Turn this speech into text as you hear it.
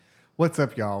What's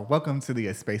up, y'all? Welcome to the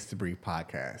A Space to Breathe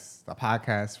podcast, a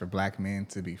podcast for Black men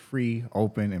to be free,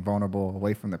 open, and vulnerable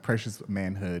away from the pressures of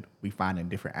manhood we find in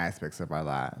different aspects of our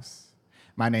lives.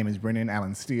 My name is Brennan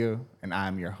Allen Steele, and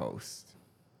I'm your host.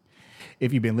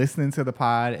 If you've been listening to the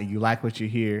pod and you like what you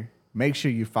hear, make sure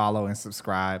you follow and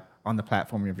subscribe on the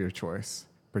platform of your choice,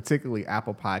 particularly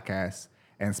Apple Podcasts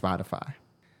and Spotify.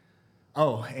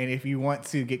 Oh, and if you want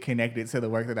to get connected to the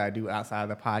work that I do outside of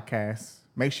the podcast,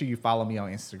 make sure you follow me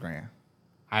on Instagram.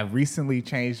 I recently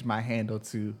changed my handle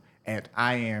to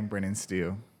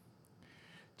 @IamBrennanSteele.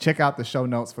 Check out the show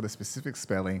notes for the specific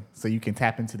spelling so you can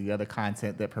tap into the other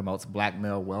content that promotes Black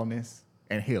male wellness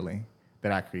and healing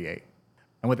that I create.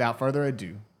 And without further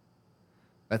ado,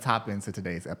 let's hop into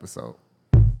today's episode.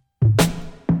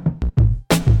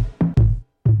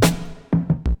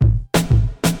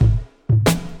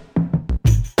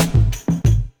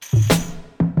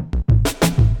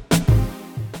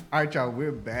 All right, y'all,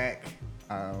 we're back,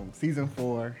 season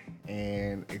 4,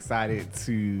 and excited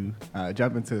to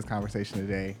jump into this conversation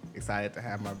today. Excited to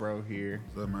have my bro here,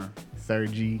 What's up, man? Sir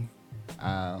G,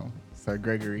 Sir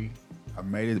Gregory. I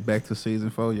made it back to season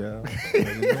 4, y'all.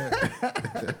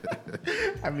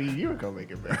 I mean, you were gonna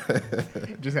make it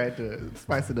back. Just had to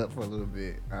spice it up for a little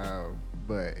bit,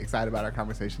 but excited about our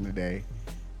conversation today,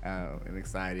 and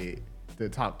excited to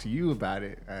talk to you about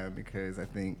it because I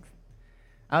think.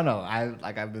 I don't know.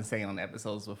 I've been saying on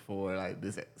episodes before, like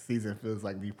this season feels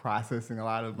like me processing a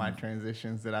lot of my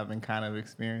transitions that I've been kind of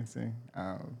experiencing,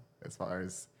 as far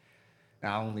as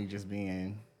not only just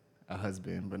being a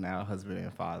husband, but now a husband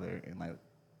and father, and like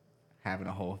having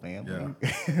a whole family.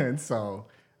 Yeah. And so,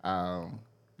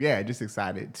 just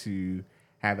excited to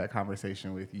have that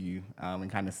conversation with you and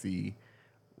kind of see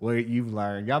what you've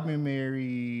learned. Y'all been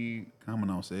married coming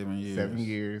on 7 years. 7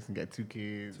 years and got 2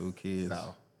 kids. 2 kids.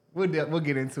 So. We'll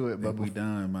get into it, but we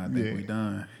done, man. I think we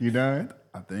done. You done?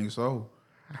 I think so.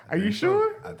 Are you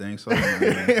sure? I think so,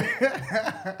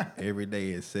 man. Every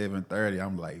day at 7:30,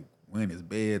 I'm like, when is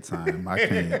bedtime? I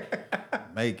can't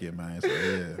make it, man. So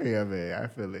yeah. Yeah, man, I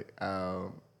feel it.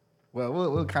 Well,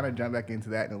 we'll kind of jump back into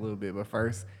that in a little bit, but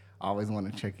first, I always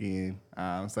want to check in.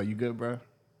 So you good, bro?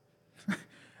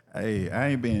 Hey, I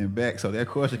ain't been back, so that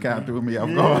question kind of threw me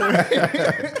off guard.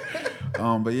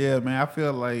 But yeah, man, I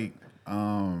feel like.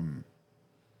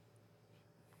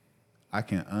 I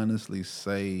can honestly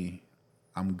say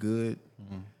I'm good,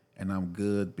 and I'm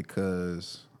good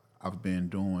because I've been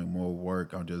doing more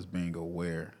work on just being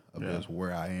aware of just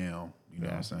where I am. You know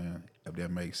what I'm saying? If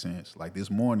that makes sense. Like this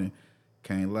morning,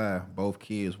 can't lie, both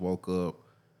kids woke up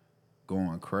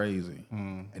going crazy,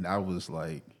 and I was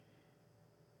like,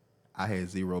 I had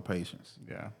zero patience.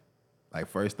 Yeah. Like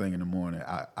first thing in the morning,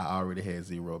 I already had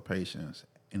zero patience,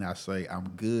 and I say I'm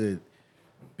good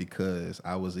because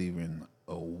I was even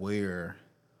aware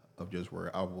of just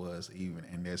where I was even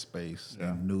in that space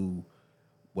and knew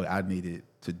what I needed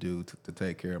to do to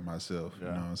take care of myself. You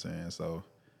know what I'm saying? So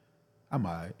I'm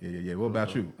all right. Yeah. What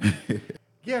about you?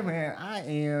 Yeah, man, I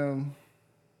am.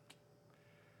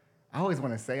 I always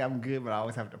want to say I'm good, but I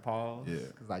always have to pause. Yeah.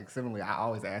 Because like similarly, I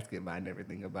always ask it, but I never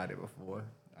think about it before.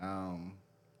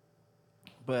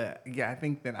 But yeah, I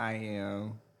think that I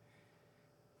am.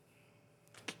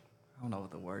 I don't know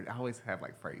what the word. I always have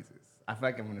like phrases. I feel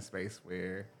like I'm in a space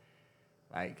where,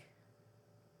 like,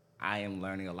 I am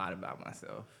learning a lot about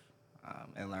myself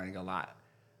and learning a lot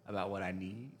about what I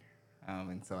need,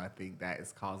 and so I think that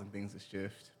is causing things to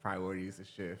shift, priorities to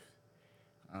shift,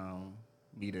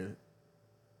 me to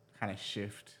kind of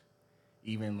shift,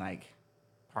 even like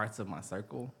parts of my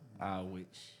circle,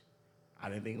 which I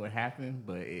didn't think would happen,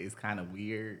 but it is kind of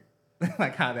weird,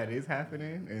 like how that is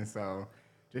happening, and so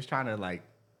just trying to like.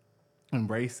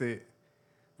 Embrace it,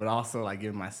 but also like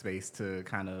give myself space to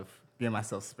kind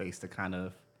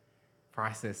of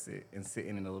process it and sit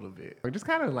in it a little bit. Or just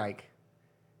kind of like,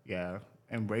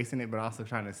 embracing it, but also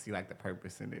trying to see like the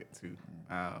purpose in it too.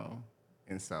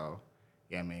 And so,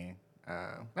 yeah, man,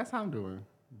 that's how I'm doing.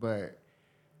 But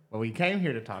what we came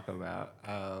here to talk about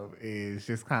is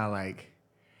just kind of like,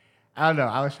 I don't know.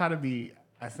 I was trying to be.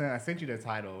 I sent you the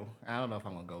title. I don't know if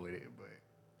I'm gonna go with it, but.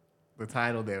 The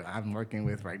title that I'm working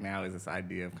with right now is this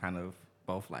idea of kind of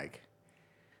both like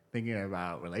thinking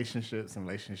about relationships and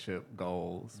relationship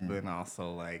goals, but then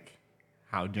also like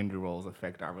how gender roles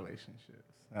affect our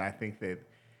relationships. And I think that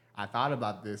I thought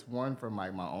about this one from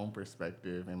like my own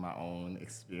perspective and my own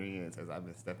experience as I've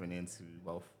been stepping into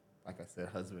both, like I said,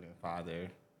 husband and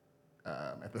father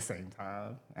at the same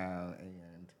time,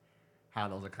 and how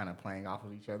those are kind of playing off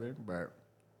of each other, but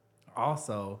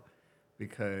also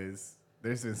because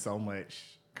there's been so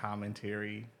much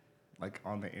commentary like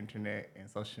on the internet and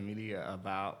social media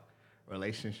about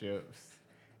relationships,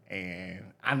 and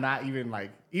I'm not even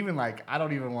like I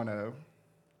don't even want to.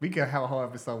 We could have a whole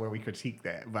episode where we critique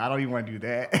that, but I don't even want to do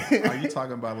that. Are you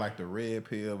talking about like the red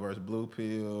pill versus blue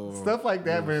pill? Stuff like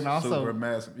that, but then also super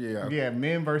massive, yeah,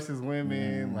 men versus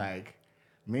women, like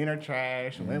men are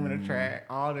trash, women are trash,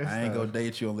 all this I stuff. ain't gonna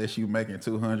date you unless you making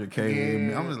 $200K.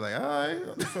 Yeah. I'm just like, all right.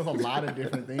 There's a lot of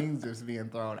different things just being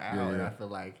thrown out, Yeah, and yeah. I feel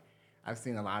like I've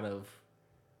seen a lot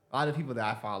of people that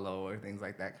I follow or things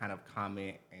like that kind of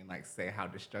comment and like say how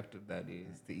destructive that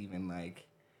is to even like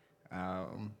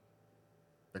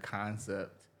the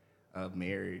concept of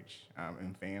marriage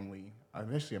and family,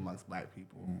 especially amongst Black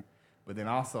people. But then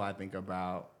also I think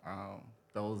about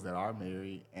those that are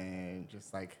married and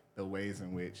just like the ways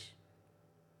in which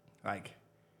like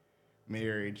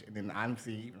marriage and then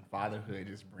honestly even fatherhood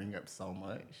just bring up so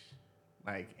much.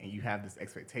 Like, and you have this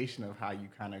expectation of how you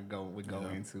kind of go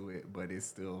into it, but it's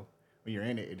still when you're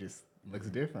in it, it just looks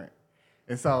different.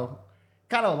 And so,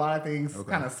 kind of a lot of things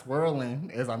kind of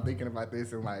swirling as I'm thinking about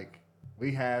this, and like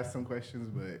we have some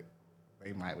questions, but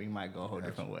we might go a whole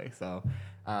different way. So,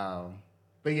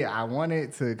 but yeah, I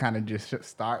wanted to kind of just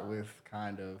start with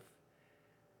kind of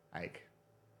like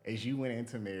as you went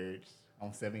into marriage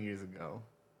 7 years ago,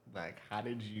 like how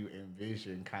did you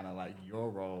envision kind of like your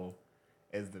role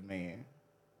as the man?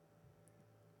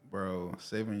 Bro,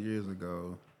 7 years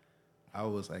ago, I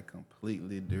was a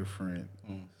completely different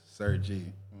Sir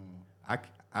G.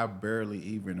 I barely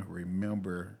even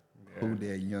remember who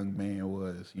that young man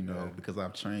was, you know, because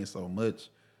I've changed so much.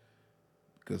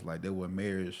 Because like that's what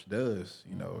marriage does,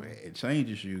 you know, it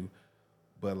changes you.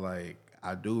 But like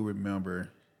I do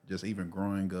remember just even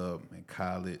growing up in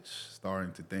college,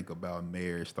 starting to think about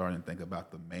marriage, starting to think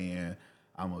about the man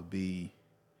I'm gonna be,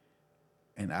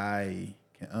 and I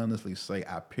can honestly say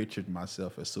I pictured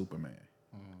myself as Superman,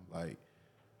 like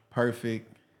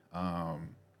perfect,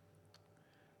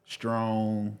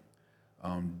 strong,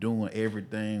 doing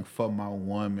everything for my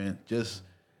woman. Just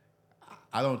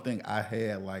I don't think I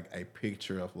had like a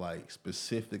picture of like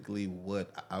specifically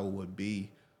what I would be,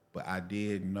 but I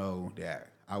did know that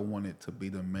I wanted to be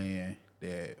the man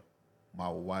that my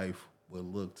wife would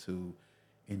look to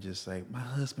and just say, my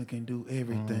husband can do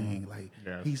everything. Like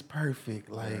he's perfect.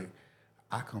 Like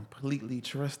I completely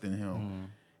trust in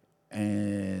him.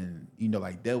 And you know,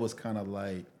 like that was kind of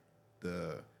like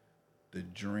the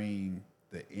dream,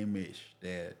 the image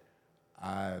that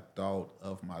I thought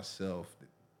of myself,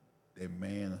 that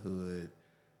manhood,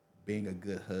 being a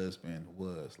good husband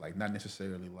was. Like not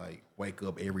necessarily like wake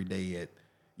up every day at,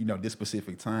 you know, this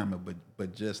specific time,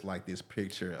 but just like this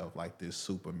picture of like this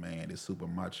Superman, this super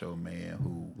macho man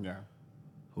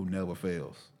who never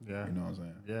fails. Yeah. You know what I'm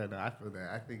saying? Yeah, no, I feel that.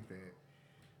 I think that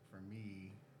for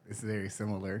me, it's very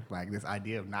similar. Like this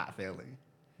idea of not failing.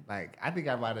 Like I think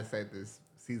I might have said this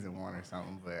season 1 or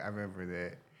something, but I remember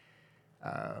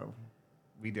that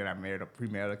we did our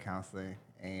premarital counseling,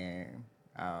 and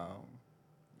I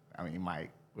mean Mike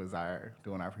was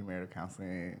doing our premarital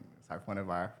counseling. It's like one of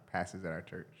our pastors at our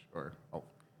church, or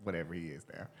whatever he is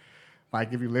now.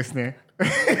 Mike, if you're listening,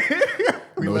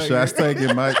 no shots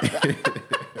taken, Mike.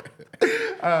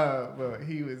 But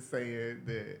he was saying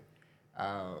that,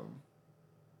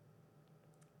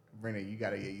 Brennan, you got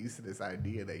to get used to this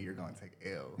idea that you're going to take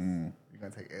L's. You're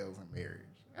going to take L's in marriage.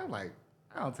 I'm like,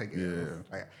 I don't take L's. Yeah.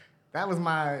 Like, that was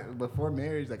before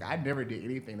marriage, like, I never did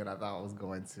anything that I thought was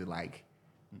going to, like,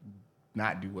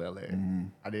 not do well at.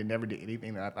 I never did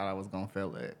anything that I thought I was going to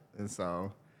fail at. And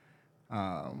so,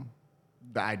 the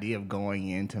idea of going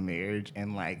into marriage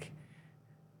and, like,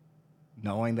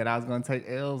 knowing that I was going to take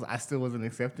L's, I still wasn't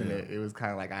accepting it. It was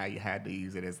kind of like I had to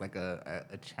use it as like a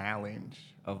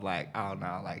challenge of like, oh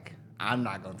no, like I'm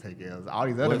not going to take L's. All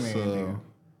these other men do.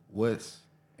 What's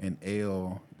an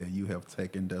L that you have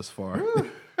taken thus far?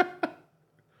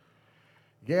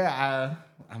 Yeah,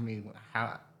 I mean,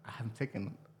 I'm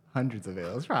taking hundreds of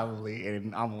L's probably,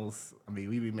 and almost. I mean,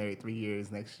 we've been married 3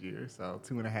 years next year, so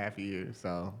 2.5 years.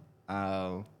 So,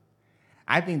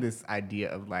 I think this idea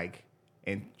of like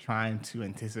and trying to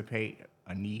anticipate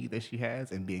a need that she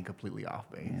has and being completely off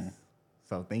base.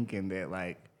 So thinking that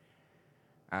like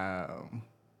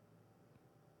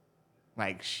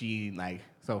she like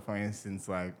so for instance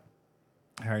like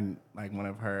her like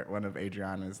one of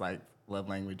Adriana's like love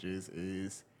languages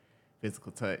is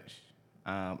physical touch,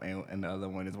 and the other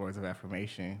one is words of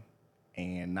affirmation,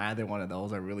 and neither one of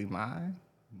those are really mine.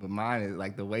 But mine is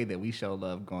like the way that we show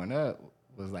love growing up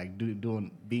was like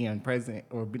being present,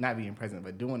 or not being present,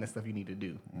 but doing the stuff you need to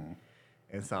do.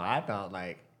 And so I thought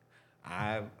like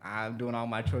I'm doing all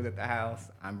my chores at the house.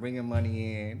 I'm bringing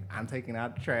money in. I'm taking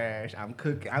out the trash. I'm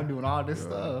cooking. I'm doing all this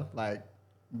stuff. Like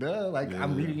duh, like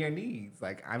I'm Yeah. meeting your needs.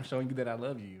 Like I'm showing you that I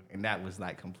love you. And that was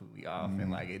like completely off.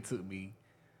 And like it took me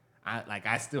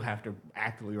I still have to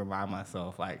actively remind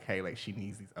myself like, hey, like she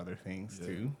needs these other things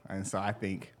too. And so I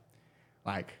think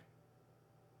like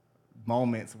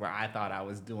moments where I thought I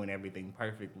was doing everything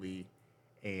perfectly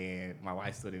and my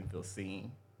wife still didn't feel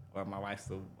seen or my wife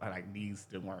still like needs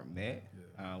still weren't met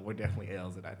were definitely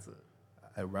L's that I took.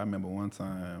 I remember one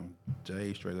time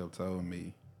Jay straight up told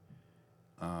me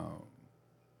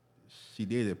she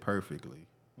did it perfectly.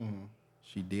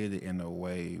 She did it in a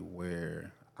way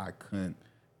where I couldn't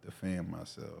defend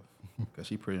myself because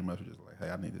she pretty much was just like,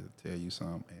 hey, I needed to tell you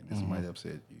something and this might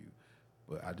upset you,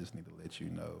 but I just need to let you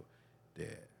know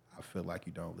that I feel like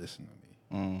you don't listen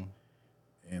to me.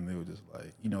 And it was just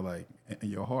like, you know, like in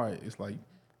your heart, it's like,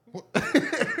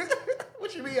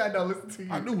 What you mean I don't listen to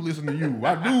you? I do listen to you.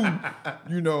 I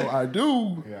do. You know, I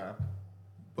do. Yeah.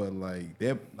 But like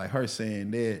that, like her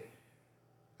saying that,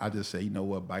 I just say, you know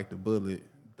what, bite the bullet.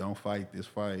 Don't fight this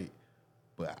fight.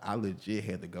 But I legit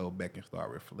had to go back and start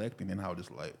reflecting, and I was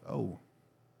just like, oh,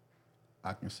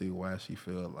 I can see why she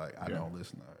feel like I don't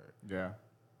listen to her. Yeah.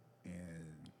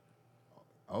 And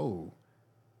oh,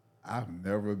 I've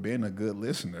never been a good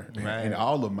listener Right. in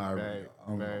all of my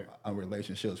Right.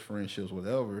 relationships, friendships,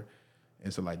 whatever.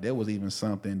 And so like that was even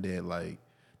something that like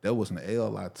that was an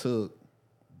L I took,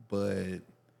 but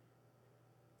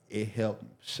it helped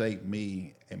shape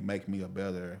me and make me a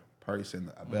better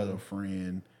person, a better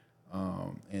friend,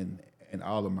 and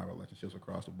all of my relationships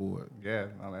across the board. Yeah,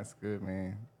 no, that's good,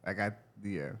 man. Like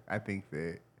I think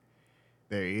that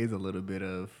there is a little bit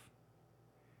of,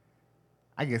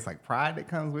 I guess, like pride that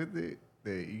comes with it.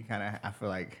 That you kind of, I feel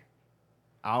like,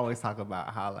 I always talk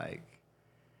about how like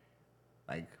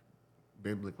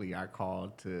biblically our call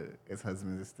to as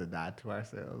husbands is to die to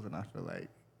ourselves, and I feel like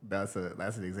that's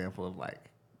an example of like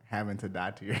having to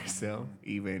die to yourself,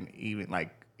 even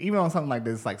like even on something like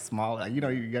this, like small, like, you know,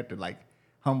 you get to like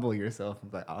humble yourself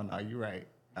and be like, oh no, you're right.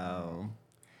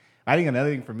 I think another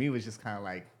thing for me was just kind of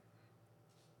like,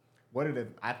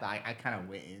 I kind of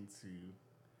went into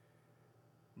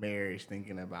marriage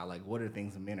thinking about like what are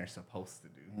things men are supposed to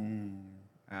do,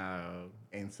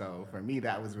 and so for me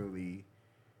that was really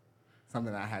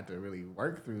something I had to really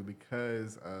work through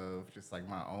because of just like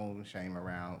my own shame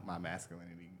around my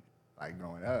masculinity, like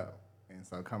growing up. And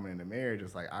so coming into marriage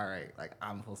was like, all right, like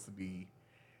I'm supposed to be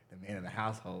the man of the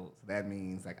household. So that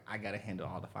means like I gotta handle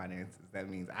all the finances. That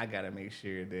means I gotta make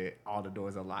sure that all the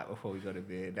doors are locked before we go to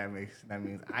bed. That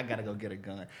means I gotta go get a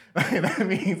gun. That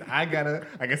means I gotta,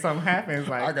 like if something happens,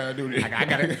 like I gotta do this.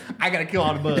 I gotta kill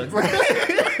all the bugs.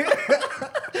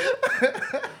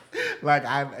 Like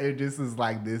it just was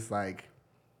like this, like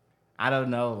I don't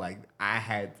know, like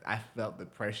I felt the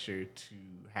pressure to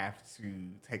have to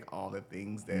take all the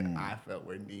things that I felt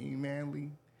were deemed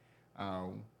manly.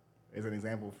 As an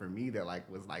example for me that like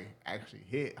was like actually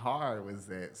hit hard was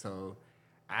that, so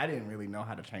I didn't really know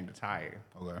how to change a tire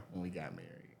when we got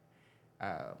married.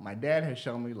 My dad had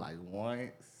shown me like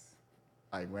once,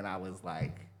 like when I was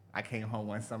like, I came home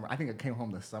one summer. I think I came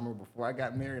home the summer before I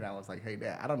got married. I was like, "Hey,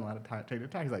 Dad, I don't know how to change the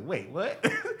tire." He's like, "Wait, what?"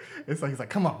 It's like he's like,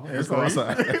 "Come on, let's go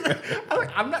outside." I'm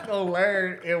like, "I'm not gonna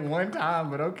learn in one time,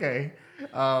 but okay."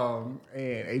 And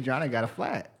Adriana got a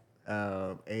flat,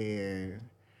 and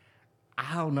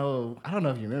I don't know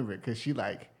if you remember it because she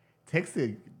like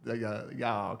texted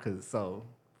y'all because so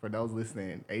for those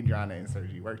listening, Adriana and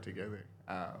Sergi work together,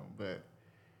 but.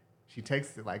 She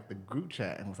texted like the group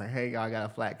chat and was like, "Hey, y'all got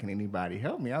a flat. Can anybody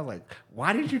help me?" I was like,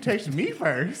 "Why did you text me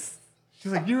first?"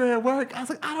 She's like, "You're at work." I was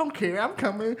like, "I don't care. I'm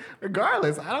coming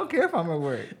regardless. I don't care if I'm at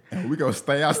work." And we gonna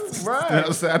stay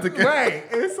outside together. Right.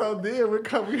 And so then we're in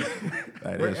funny.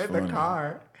 the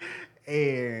car,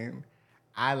 and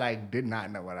I like did not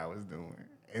know what I was doing,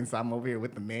 and so I'm over here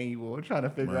with the manual trying to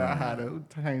figure out how to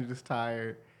change this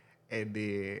tire. And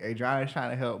then Adriana's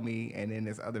trying to help me, and then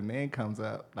this other man comes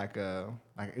up, like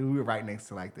we were right next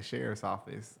to like the sheriff's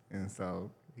office, and so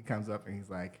he comes up and he's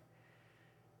like,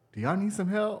 "Do y'all need some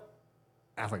help?"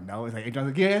 I was like, "No." He's like,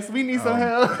 Adriana's like, "Yes, we need some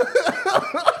help."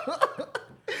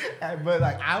 But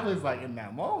like I was like in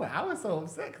that moment, I was so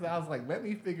upset because I was like, "Let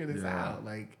me figure this out."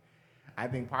 Like, I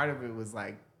think part of it was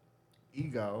like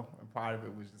ego, and part of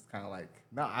it was just kind of like,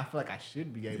 no, I feel like I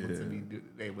should be able to be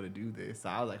able to do this. So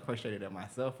I was like frustrated at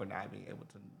myself for not being able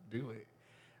to do it.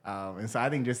 And so I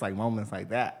think just like moments like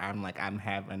that, I've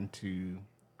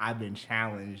been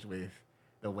challenged with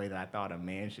the way that I thought a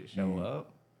man should show up,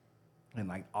 and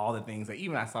like all the things that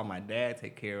even I saw my dad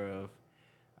take care of,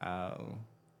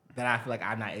 that I feel like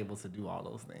I'm not able to do all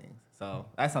those things. So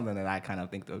that's something that I kind of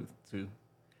think of too.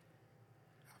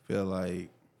 I feel like,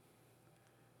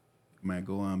 man,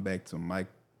 going back to Mike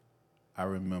I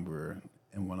remember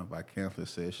in one of our counseling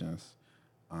sessions,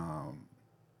 um,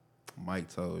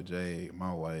 Mike told Jay,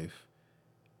 my wife,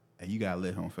 and you gotta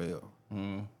let him fail.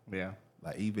 Yeah.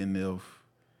 Like even if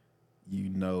you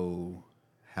know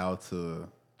how to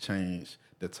change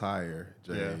the tire,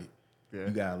 Jay, Yeah.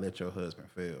 you gotta let your husband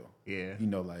fail. Yeah. You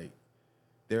know, like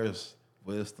there's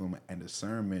wisdom and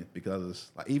discernment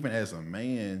because like even as a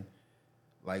man,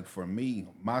 like for me,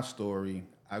 my story,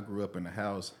 I grew up in a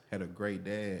house, had a great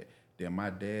dad. Then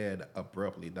my dad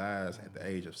abruptly dies at the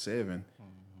age of 7.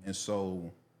 And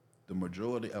so the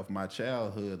majority of my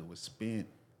childhood was spent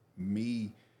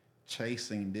me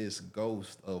chasing this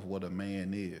ghost of what a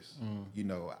man is. You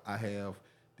know, I have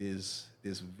this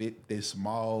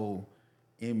small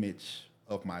image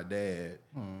of my dad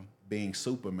being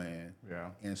Superman. Yeah.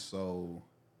 And so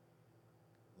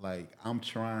like I'm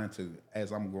trying to,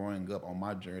 as I'm growing up on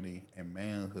my journey in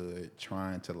manhood,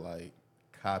 trying to like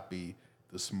copy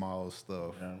the small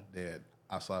stuff that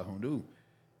I saw him do.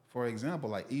 For example,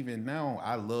 like even now,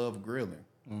 I love grilling,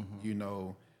 you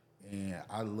know, and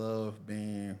I love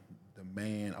being the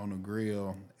man on the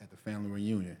grill at the family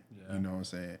reunion. You know what I'm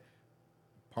saying?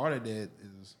 Part of that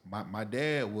is my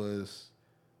dad was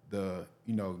the,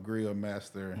 you know, grill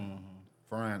master,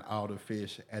 frying all the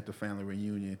fish at the family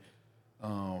reunion.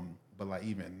 But like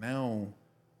even now,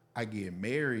 I get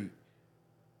married,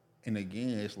 and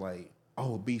again, it's like,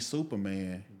 oh, be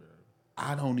Superman.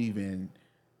 I don't even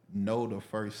know the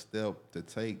first step to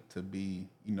take to be,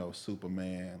 you know,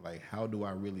 Superman. Like, how do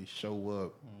I really show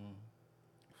up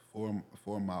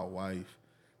for my wife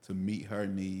to meet her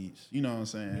needs? You know what I'm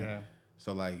saying? Yeah.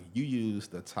 So like, you use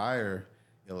the tire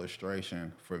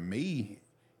illustration. For me,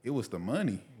 it was the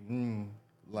money.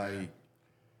 Like,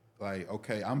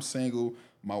 okay, I'm single,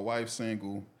 my wife's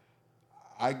single.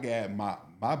 I got my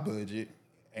budget,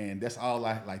 and that's all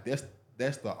I like.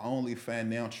 That's the only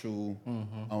financial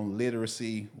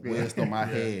literacy wisdom I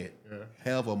had.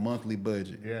 Have a monthly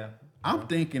budget. Yeah. I'm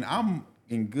thinking I'm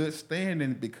in good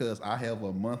standing because I have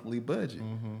a monthly budget.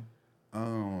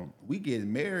 We get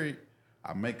married,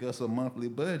 I make us a monthly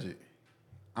budget.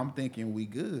 I'm thinking we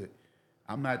good.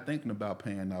 I'm not thinking about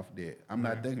paying off debt. I'm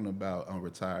not thinking about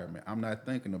retirement. I'm not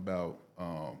thinking about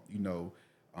you know,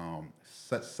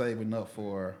 saving up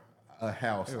for a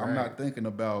house. I'm not thinking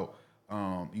about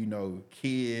you know,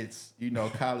 kids, you know,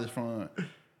 college fund.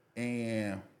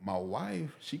 And my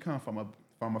wife, she comes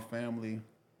from a family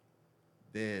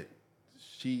that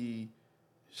she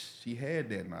had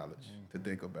that knowledge to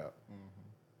think about.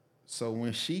 So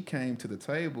when she came to the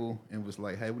table and was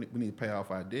like, "Hey, we need to pay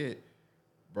off our debt,"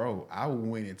 bro, I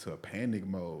went into a panic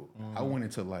mode. I went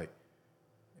into like,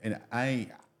 and I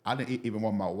didn't even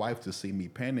want my wife to see me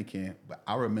panicking, but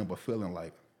I remember feeling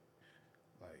like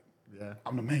Yeah.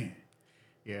 I'm the man.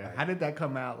 Yeah. How did that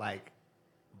come out, like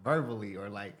verbally or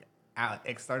like out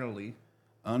externally?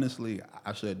 Honestly,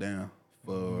 I shut down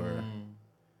for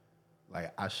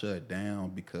like I shut down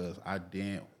because I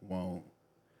didn't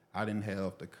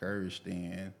have the courage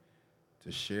then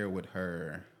to share with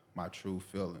her my true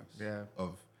feelings. Yeah.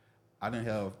 I didn't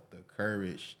have the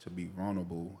courage to be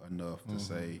vulnerable enough to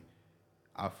say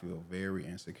I feel very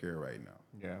insecure right now.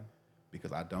 Yeah.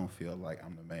 Because I don't feel like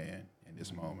I'm the man in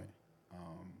this moment.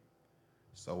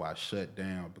 So I shut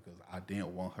down because I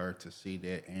didn't want her to see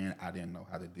that, and I didn't know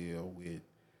how to deal with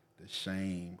the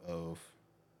shame of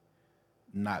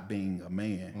not being a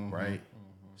man, right?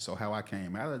 So how I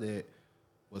came out of that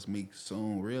was me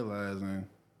soon realizing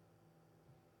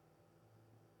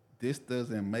this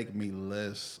doesn't make me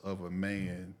less of a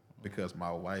man because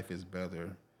my wife is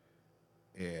better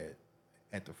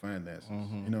at the finances.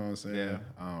 You know what I'm saying?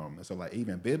 Yeah. And so like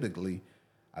even biblically,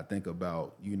 I think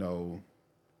about, you know,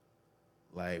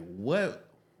 like what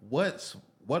verse,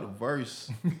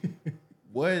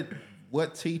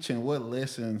 what teaching, what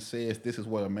lesson says this is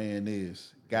what a man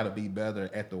is? Got to be better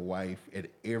at the wife, at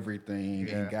everything,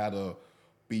 and got to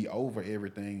be over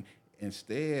everything.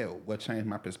 Instead, what changed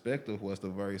my perspective was the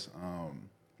verse,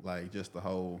 like just the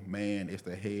whole man is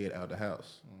the head of the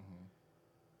house.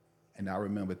 And I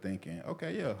remember thinking,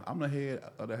 okay, yeah, I'm the head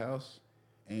of the house.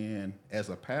 And as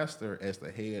a pastor, as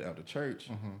the head of the church,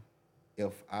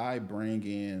 if I bring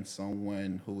in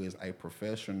someone who is a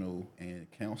professional in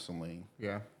counseling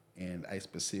in a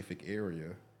specific area,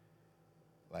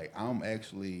 like I'm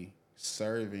actually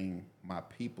serving my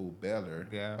people better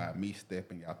by me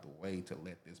stepping out the way to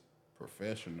let this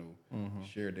professional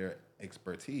share their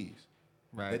expertise.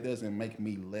 Right. That doesn't make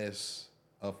me less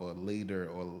of a leader,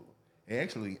 or it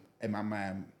actually, in my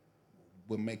mind,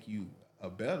 would make you a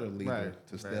better leader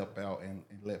to step out and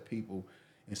let people.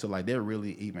 And so like that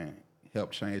really even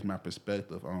helped change my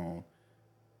perspective on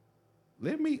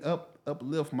let me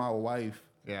uplift my wife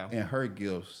Yeah. and her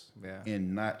gifts, Yeah.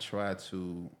 and not try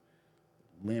to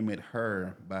limit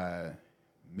her by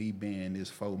me being this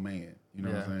faux man. You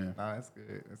know what I'm saying? No, that's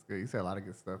good. That's good. You said a lot of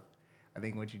good stuff. I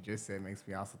think what you just said makes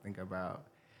me also think about.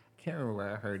 I can't remember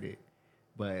where I heard it,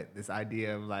 but this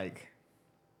idea of like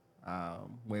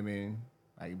women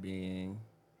like being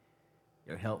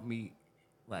your helpmeet,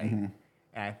 like, and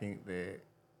I think that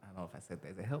I don't know if I said that.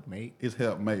 Is it helpmate? It's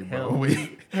helpmate, bro. Help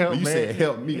me. When you said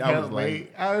help me, I was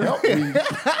like, help me.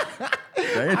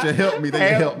 They ain't your help me, they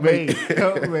your help me.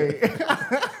 Helpmate.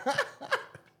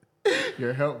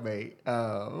 Your helpmate.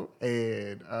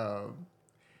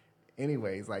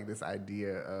 Anyways, like this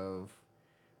idea of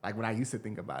like when I used to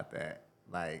think about that,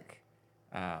 like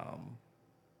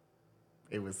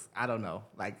it was, I don't know,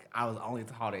 like I was only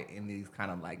taught it in these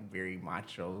kind of like very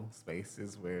macho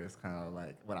spaces where it's kind of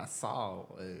like what I saw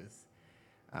was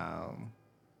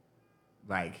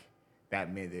like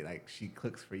that meant that like she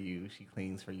cooks for you, she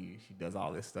cleans for you, she does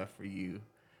all this stuff for you,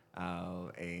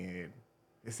 and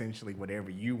essentially whatever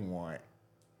you want,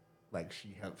 like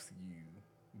she helps you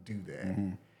do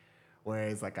that.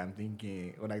 Whereas like I'm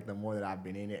thinking, well, like the more that I've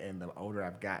been in it and the older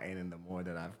I've gotten and the more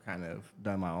that I've kind of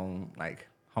done my own like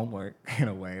homework in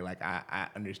a way, like I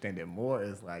understand it more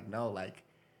as like, no, like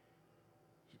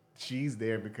she's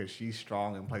there because she's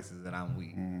strong in places that I'm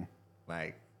weak.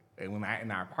 Like, and when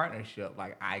in our partnership,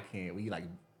 like we like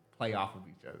play off of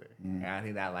each other. And I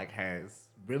think that like has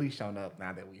really shown up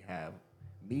now that we have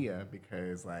Mia,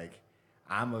 because like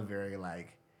I'm a very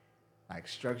like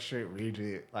structured,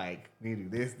 rigid, like need to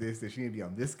do this. She need to be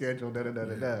on this schedule, da da da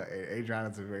da da. And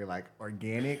Adriana's a very like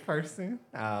organic person.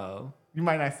 You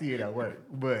might not see it at work,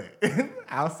 but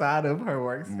outside of her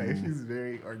workspace, she's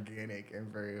very organic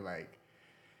and very like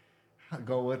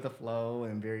go with the flow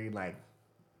and very like,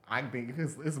 I think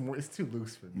it's too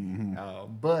loose for me.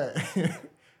 But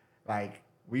like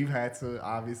we've had to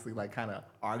obviously like kind of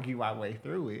argue our way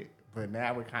through it, but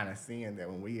now we're kind of seeing that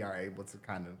when we are able to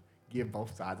kind of give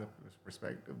both sides of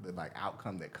perspective, the like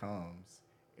outcome that comes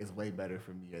is way better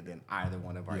for Mia than either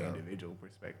one of our individual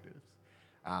perspectives.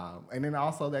 And then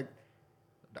also like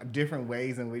different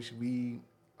ways in which we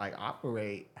like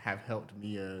operate have helped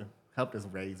us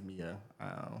raise Mia.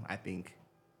 I think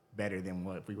better than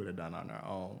what we would have done on our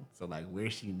own. So like where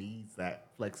she needs that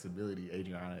flexibility,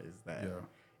 Adriana is that.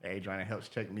 Adriana helps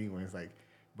check me when it's like,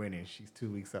 Brennan, she's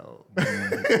 2 weeks old.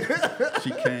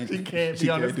 She can't be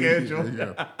on the schedule.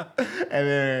 And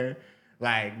then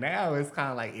like now it's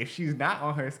kind of like if she's not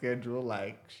on her schedule,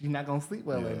 like she's not gonna sleep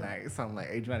well at night. So I'm like,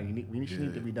 Adriana, she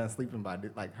need to be done sleeping by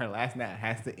this. Like her last nap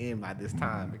has to end by this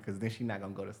time because then she's not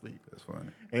gonna go to sleep. That's funny.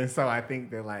 And so I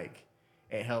think that like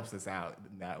it helps us out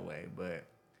that way. But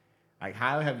like,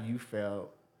 how have you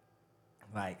felt?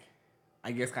 Like,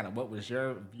 I guess kind of what was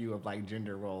your view of like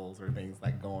gender roles or things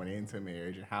like going into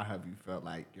marriage, and how have you felt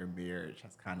like your marriage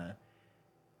has kind of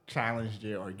challenged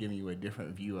it or given you a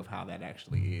different view of how that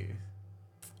actually is?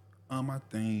 I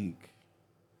think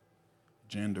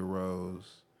gender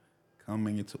roles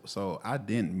coming into, so I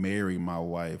didn't marry my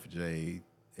wife Jade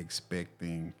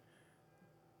expecting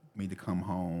me to come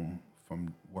home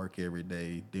from work every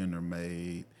day, dinner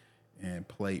made and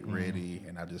plate ready,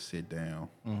 and I just sit down.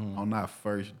 On our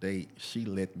first date, she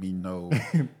let me know,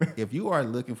 if you are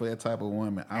looking for that type of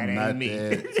woman, I'm not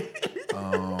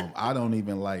that. I don't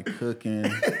even like cooking.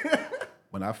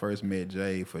 When I first met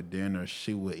Jay for dinner,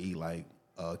 she would eat like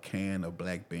a can of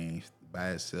black beans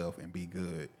by itself and be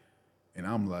good. And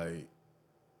I'm like,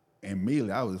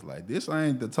 immediately I was like, this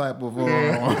ain't the type of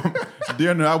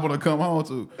dinner I want to come home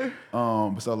to.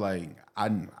 So like, I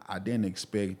didn't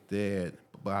expect that.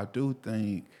 But I do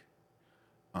think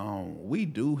we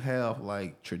do have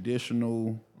like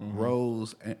traditional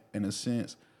roles in a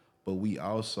sense, but we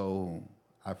also,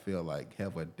 I feel like,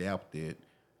 have adapted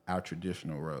our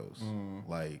traditional roles.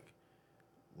 Like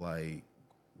I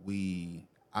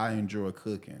enjoy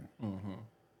cooking,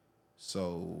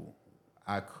 so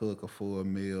I cook a full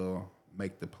meal,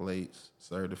 make the plates,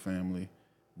 serve the family.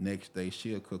 Next day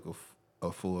she'll cook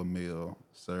a full meal,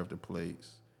 serve the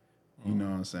plates. You know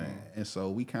what I'm saying? And so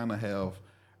we kind of have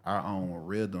our own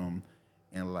rhythm.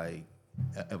 And like,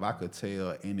 if I could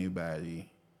tell anybody,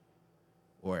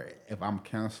 or if I'm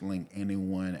counseling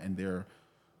anyone and they're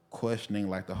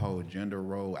questioning like the whole gender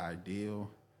role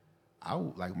ideal,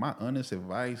 like my honest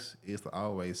advice is to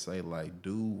always say like,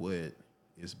 do what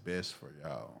is best for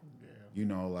y'all. You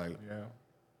know, like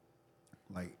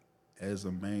as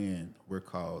a man, we're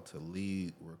called to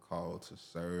lead, we're called to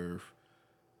serve.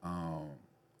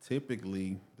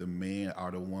 Typically the men are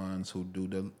the ones who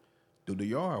do the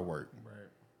yard work. Right.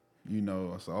 You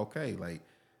know, so okay, like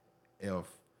if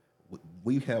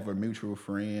we have a mutual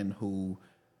friend who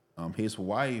his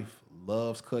wife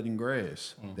loves cutting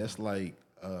grass. That's like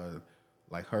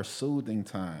her soothing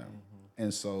time.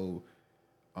 And so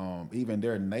even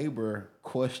their neighbor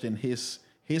questioned his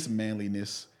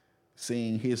manliness,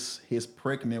 seeing his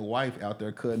pregnant wife out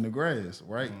there cutting the grass,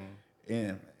 right?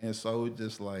 And so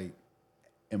just like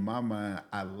in my mind,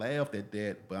 I laughed at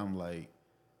that, but I'm like,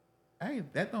 hey,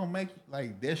 that don't make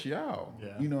like that's y'all.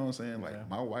 Yeah. You know what I'm saying? Like Yeah.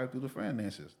 my wife do the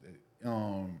finances.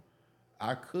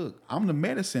 I cook. I'm the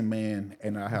medicine man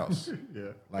in our house. Yeah.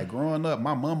 Like growing up,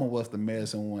 my mama was the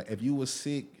medicine one. If you was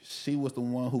sick, she was the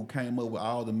one who came up with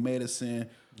all the medicine.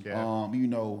 Yeah. You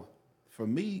know, for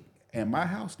me in my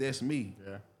house, that's me.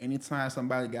 Yeah. Anytime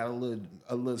somebody got a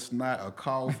little snot or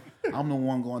cough, I'm the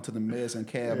one going to the medicine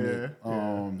cabinet.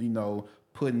 You know,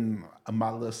 putting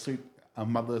my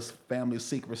little family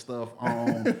secret stuff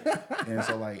on. And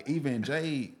so like even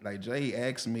Jay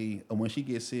asked me when she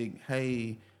gets sick,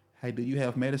 hey, do you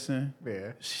have medicine?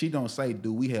 Yeah. She don't say,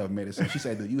 do we have medicine? She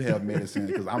say, do you have medicine?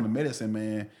 Because I'm the medicine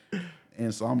man.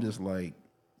 And so I'm just like,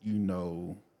 you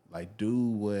know, like do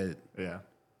what Yeah.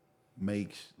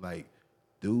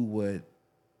 do what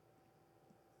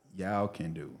y'all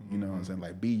can do. You know what I'm saying?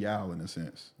 Like be y'all in a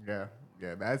sense. Yeah.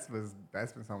 Yeah. That's been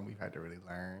something we've had to really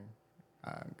learn.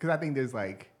 Because I think there's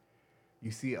like,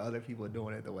 you see other people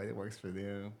doing it the way it works for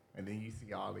them, and then you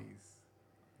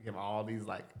have all these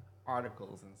like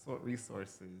articles and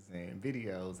resources and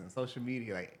videos and social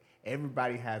media. Like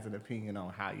everybody has an opinion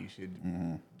on how you should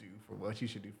do for what you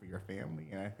should do for your family,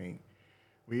 and I think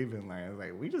we've been learning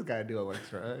like we just gotta do what works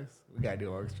for us. We gotta do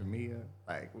what works for Mia.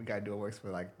 Like we gotta do what works for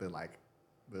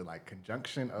the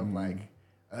conjunction of like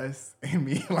us and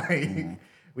me. Like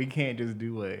we can't just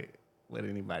do what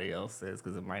anybody else says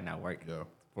because it might not work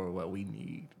for what we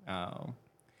need.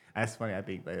 That's funny. I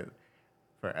think that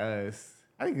for us,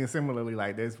 I think it's similarly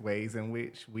like there's ways in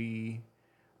which we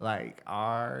like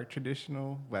are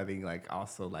traditional, but I think like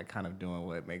also like kind of doing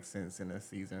what makes sense in a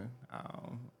season.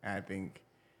 And I think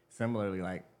similarly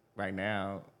like right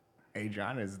now,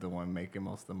 Adriana is the one making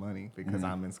most of the money because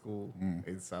I'm in school,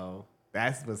 and so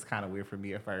that's what's kind of weird for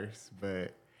me at first,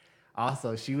 but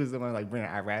also she was the one like Brenda.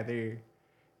 I'd rather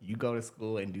you go to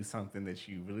school and do something that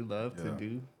you really love to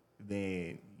do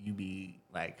than you be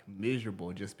like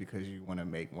miserable just because you want to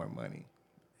make more money.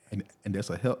 And that's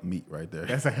a help meet right there.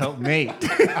 That's a helpmate.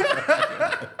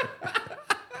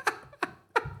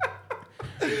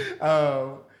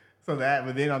 So that,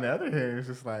 but then on the other hand, it's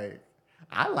just like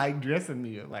I like dressing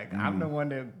me. Like I'm the one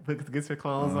that gets her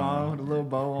clothes on, with a little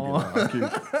bow on.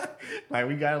 Like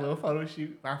we got a little photo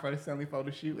shoot, our first family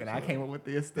photo shoot, and I came up with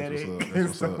the aesthetic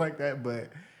and stuff like that. But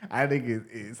I think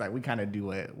it's like we kind of do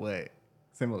what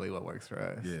similarly what works for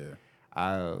us. Yeah.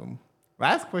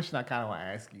 Last question I kind of want to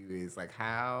ask you is like,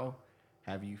 how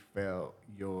have you felt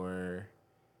your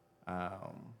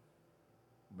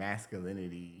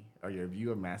masculinity or your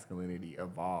view of masculinity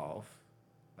evolve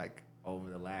like over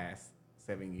the last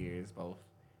 7 years, both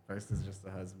first as just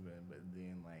a husband, but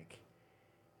then like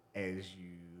as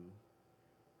you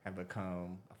have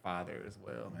become a father as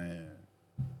well? Man,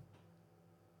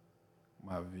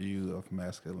 my view of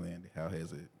masculinity, how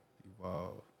has it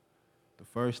evolved? The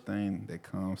first thing that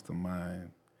comes to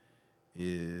mind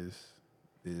is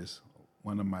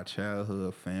one of my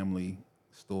childhood family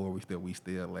stories that we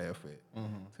still laugh at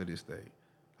to this day.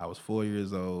 I was 4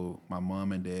 years old. My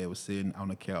mom and dad was sitting on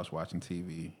the couch watching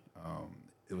TV.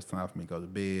 It was time for me to go to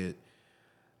bed.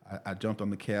 I jumped on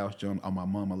the couch, jumped on my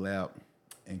mama's lap,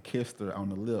 and kissed her on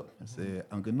the lip and said,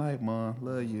 good night, Mom,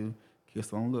 love you.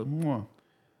 Kissed her on the lip,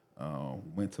 mwah.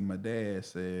 Went to my dad,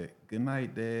 said, good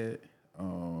night, Dad,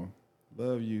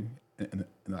 love you. And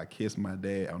I kissed my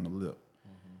dad on the lip,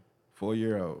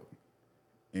 4-year-old.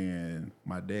 And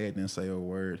my dad didn't say a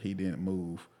word, he didn't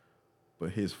move,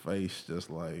 but his face just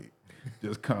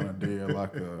kind of there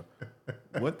like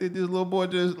what did this little boy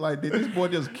did this boy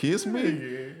just kiss me?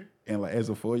 Yeah. And like as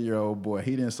a 4-year-old boy,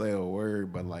 he didn't say a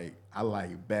word, but like I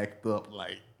like backed up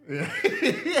like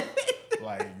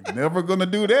like never gonna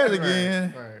do that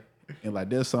again. Right. And like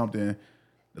there's something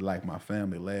that like my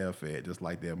family laugh at, just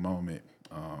like that moment.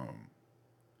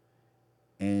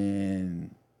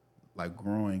 And like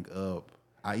growing up,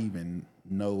 I even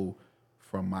know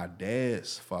from my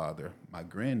dad's father, my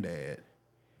granddad,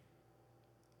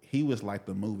 he was like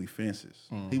the movie Fences.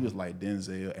 He was like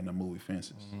Denzel in the movie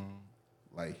Fences.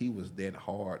 Like he was that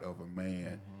hard of a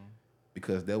man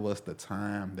because that was the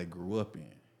time they grew up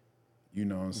in. You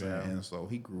know what I'm saying? Yeah. And so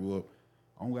he grew up,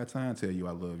 I don't got time to tell you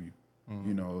I love you.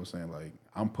 You know what I'm saying? Like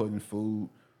I'm putting food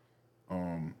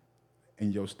in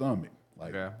your stomach.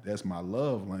 Like that's my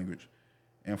love language.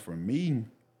 And for me,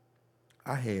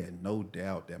 I had no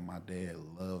doubt that my dad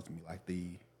loved me. Like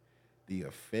the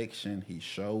affection he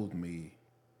showed me,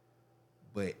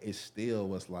 but it still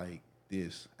was like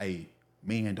this, hey,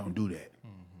 men don't do that.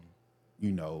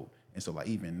 You know. And so like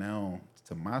even now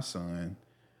to my son,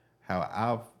 how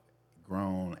I've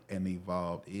grown and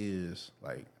evolved is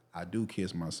like I do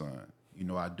kiss my son. You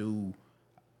know,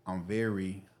 I'm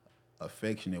very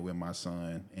affectionate with my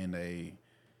son in a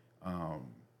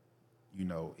you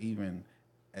know, even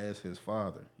as his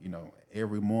father, you know,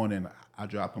 every morning I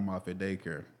drop him off at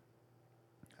daycare.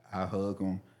 I hug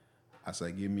him. I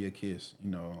say, give me a kiss.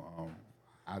 You know,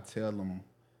 I tell him,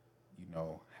 you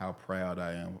know, how proud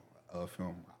I am of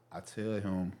him. I tell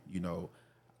him, you know,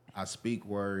 I speak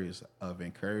words of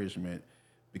encouragement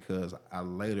because I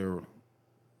later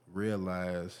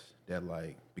realized that,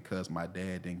 like, because my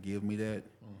dad didn't give me that,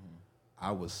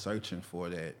 I was searching for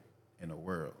that in the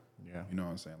world. Yeah. You know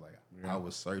what I'm saying? Like, Yeah. I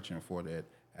was searching for that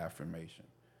affirmation.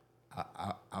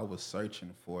 I was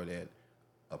searching for that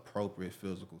appropriate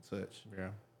physical touch. Yeah.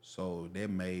 So that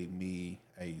made me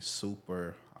a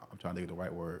super, I'm trying to get the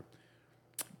right word.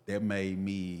 That made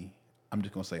me, I'm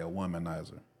just going to say a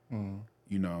womanizer.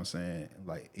 You know what I'm saying?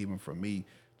 Like, even for me,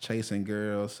 chasing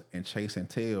girls and chasing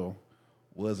tail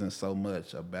wasn't so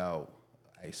much about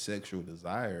a sexual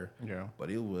desire, Yeah. but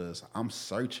it was, I'm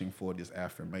searching for this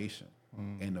affirmation.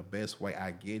 And the best way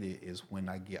I get it is when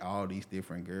I get all these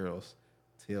different girls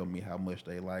tell me how much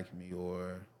they like me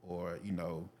or you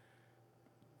know,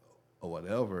 or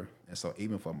whatever. And so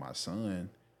even for my son,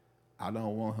 I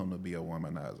don't want him to be a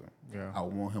womanizer. Yeah. I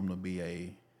want him to be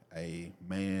a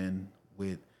man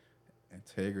with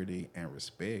integrity and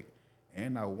respect.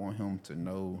 And I want him to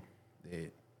know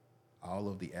that all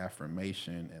of the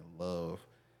affirmation and love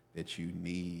that you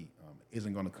need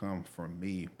isn't going to come from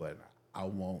me, but I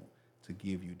want to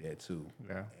give you that too.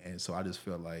 Yeah. And so I just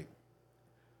feel like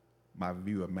my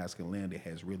view of masculinity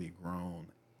has really grown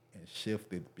and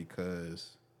shifted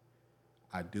because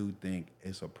I do think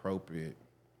it's appropriate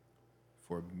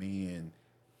for men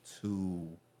to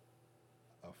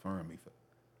affirm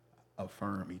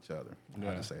affirm each other. Yeah.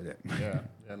 I'll just say that. Yeah.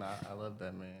 Yeah. No, I love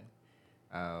that,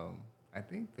 man. I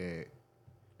think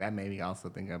that made me also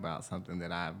think about something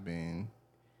that I've been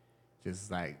just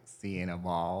like seeing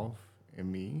evolve in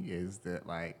me is that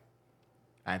like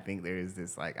I think there is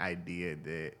this like idea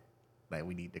that like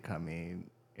we need to come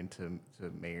into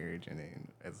marriage and then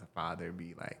as a father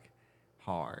be like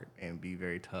hard and be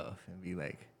very tough and be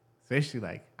like especially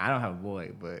like I don't have a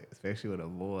boy but especially with a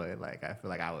boy like I feel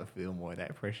like I would feel more of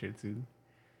that pressure too.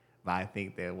 But I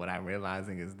think that what I'm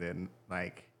realizing is that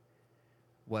like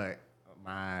what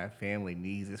my family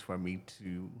needs is for me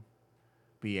to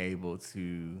be able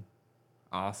to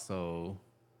also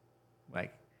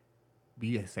like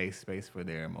be a safe space for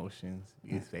their emotions,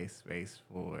 be a safe space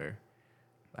for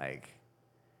like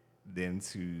them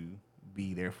to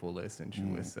be their fullest and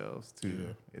truest selves too.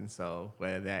 Yeah. And so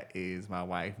whether that is my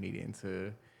wife needing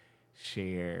to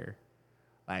share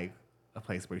like a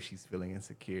place where she's feeling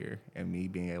insecure and me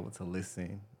being able to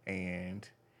listen and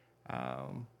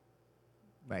um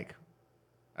like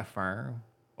affirm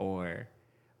or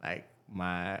like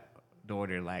my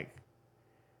daughter like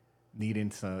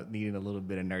needing a little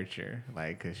bit of nurture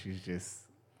like because she's just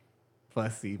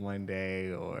fussy one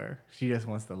day or she just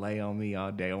wants to lay on me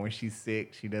all day or when she's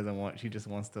sick she just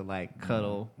wants to like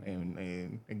cuddle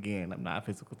and again I'm not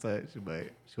physical touch but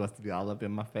she wants to be all up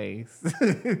in my face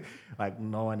like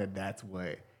knowing that that's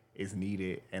what is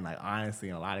needed and like honestly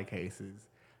in a lot of cases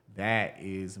that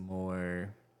is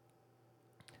more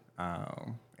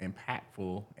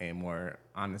impactful and more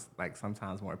honest, like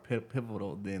sometimes more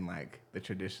pivotal than like the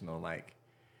traditional, like,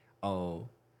 oh,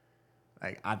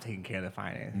 like I'm taking care of the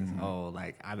finances. Oh,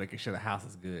 like I'm making sure the house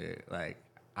is good. Like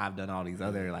I've done all these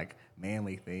other like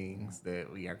manly things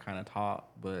that we are kind of taught,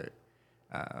 but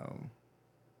um,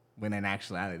 when in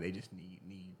actuality they just need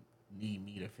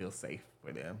me to feel safe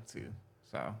for them too.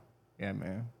 So yeah,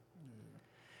 man.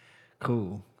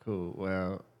 Cool.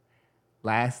 Well,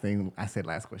 last thing I said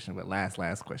last question, but last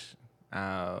question.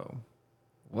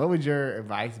 What would your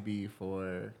advice be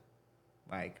for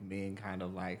like men kind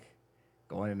of like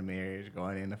going into marriage,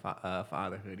 going into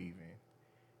fatherhood even,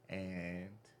 and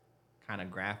kind of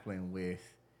grappling with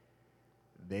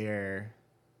their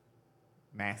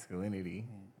masculinity,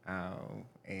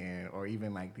 and or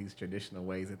even like these traditional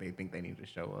ways that they think they need to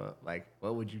show up? Like,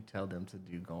 what would you tell them to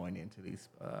do going into these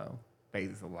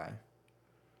phases of life?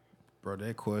 Bro,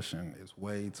 that question is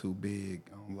way too big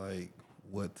on like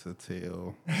what to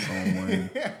tell someone.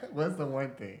 What's the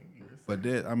one thing you would say? But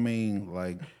that, I mean,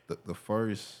 like the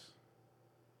first,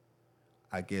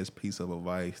 I guess, piece of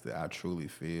advice that I truly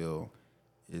feel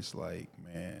it's like,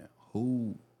 man,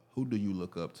 who do you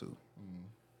look up to?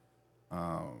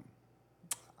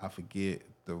 I forget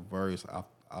the verse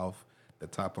off the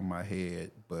top of my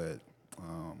head, but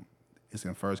it's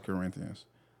in 1 Corinthians.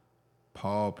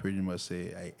 Paul pretty much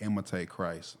said, hey, imitate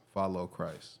Christ, follow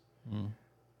Christ.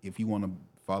 If you want to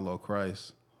follow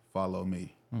Christ, follow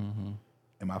me.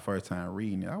 And my first time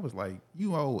reading it, I was like,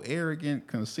 you old arrogant,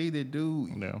 conceited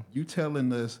dude. No. You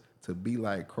telling us to be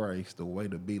like Christ, the way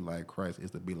to be like Christ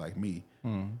is to be like me.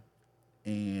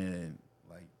 And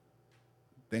like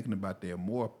thinking about that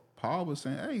more, Paul was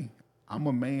saying, hey, I'm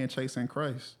a man chasing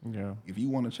Christ. Yeah. If you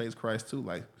want to chase Christ too,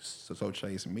 like so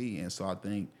chase me. And so I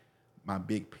think my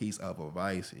big piece of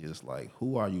advice is like,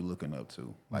 who are you looking up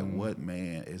to? Like what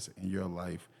man is in your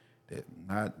life that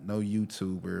not no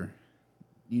YouTuber,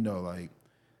 you know, like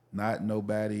not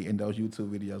nobody in those YouTube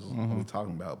videos we're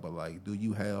talking about, but like, do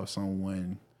you have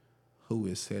someone who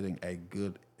is setting a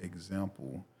good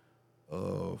example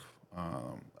of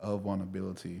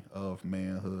vulnerability, of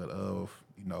manhood, of,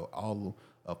 you know, all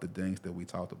of the things that we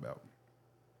talked about?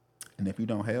 And if you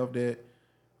don't have that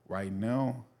right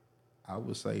now, I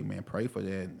would say, man, pray for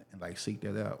that and like seek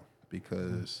that out,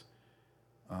 because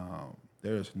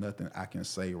there's nothing I can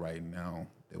say right now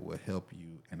that will help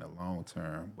you in the long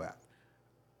term. But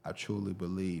I truly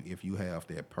believe if you have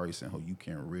that person who you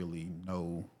can really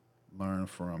know, learn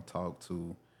from, talk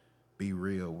to, be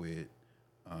real with,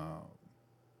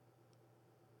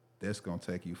 that's going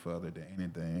to take you further than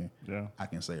anything I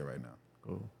can say right now.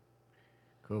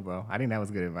 Cool, bro. I think that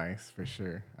was good advice for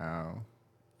sure.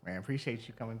 Man, appreciate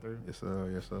you coming through. Yes, sir.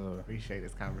 Yes, sir. Appreciate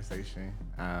this conversation.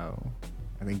 I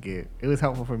think it was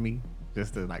helpful for me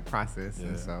just to like process,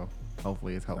 and so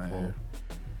hopefully it's helpful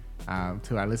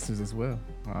to our listeners as well.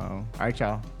 All right,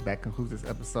 y'all. That concludes this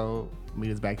episode.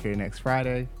 Meet us back here next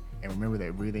Friday. And remember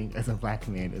that breathing as a black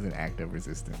man is an act of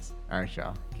resistance. All right,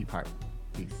 y'all. Keep heart.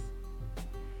 Peace.